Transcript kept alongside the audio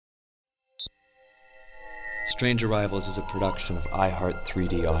Strange Arrivals is a production of iHeart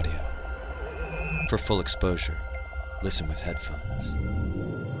 3D Audio. For full exposure, listen with headphones.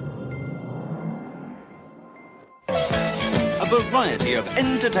 A variety of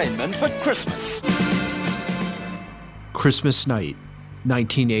entertainment for Christmas. Christmas night,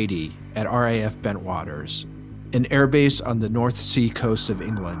 1980, at RAF Bentwaters, an airbase on the North Sea coast of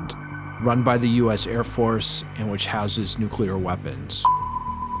England, run by the U.S. Air Force and which houses nuclear weapons.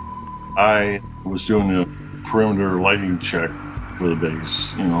 I was doing a perimeter lighting check for the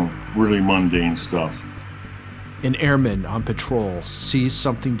base, really mundane stuff. An airman on patrol sees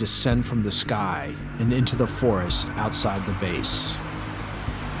something descend from the sky and into the forest outside the base.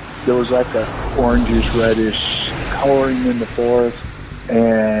 There was like a orangish, reddish coloring in the forest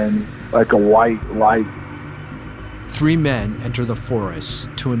and like a white light. 3 men enter the forest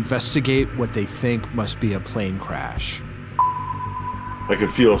to investigate what they think must be a plane crash. I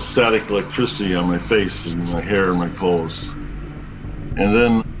could feel static electricity on my face and my hair and my clothes. And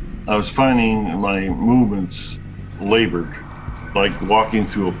then I was finding my movements labored, like walking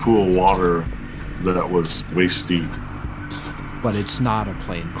through a pool of water that was waist deep. But it's not a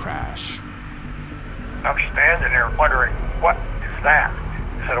plane crash. I'm standing there wondering, what is that?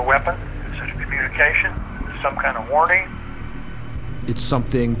 Is it a weapon? Is it a communication? Some kind of warning? It's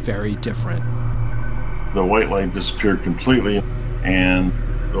something very different. The white light disappeared completely, and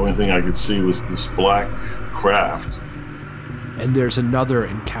the only thing I could see was this black craft. And there's another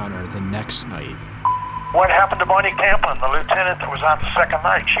encounter the next night. What happened to Bonnie Camplin, the lieutenant that was on the second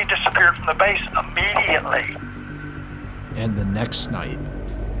night? She disappeared from the base immediately. And the next night.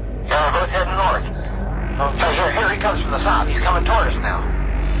 Yeah, we're both heading north. Okay, here he comes from the south. He's coming toward us now.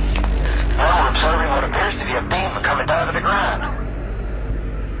 Well, we're observing what appears to be a beam coming down to the ground.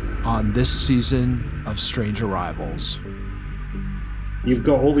 On this season of Strange Arrivals. You've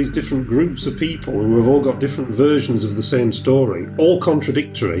got all these different groups of people who have all got different versions of the same story, all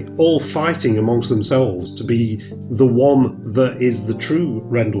contradictory, all fighting amongst themselves to be the one that is the true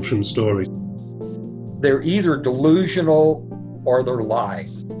Rendlesham story. They're either delusional or they're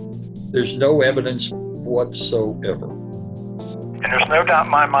lying. There's no evidence whatsoever. And there's no doubt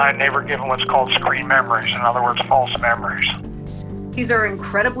in my mind they were given what's called screen memories, in other words, false memories. These are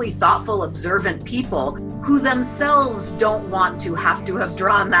incredibly thoughtful, observant people who themselves don't want to have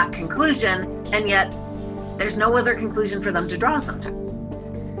drawn that conclusion, and yet there's no other conclusion for them to draw sometimes.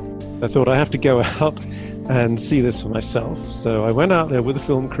 I thought I have to go out and see this for myself. So I went out there with the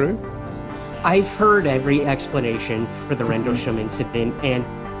film crew. I've heard every explanation for the Rendlesham incident, and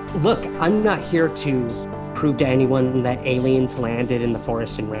look, I'm not here to prove to anyone that aliens landed in the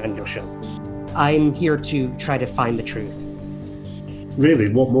forest in Rendlesham. I'm here to try to find the truth.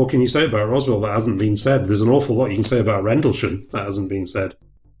 Really, what more can you say about Roswell that hasn't been said? There's an awful lot you can say about Rendlesham that hasn't been said.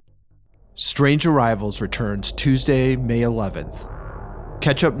 Strange Arrivals returns Tuesday, May 11th.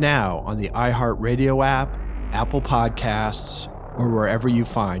 Catch up now on the iHeart Radio app, Apple Podcasts, or wherever you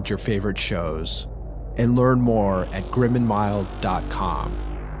find your favorite shows. And learn more at grimandmild.com.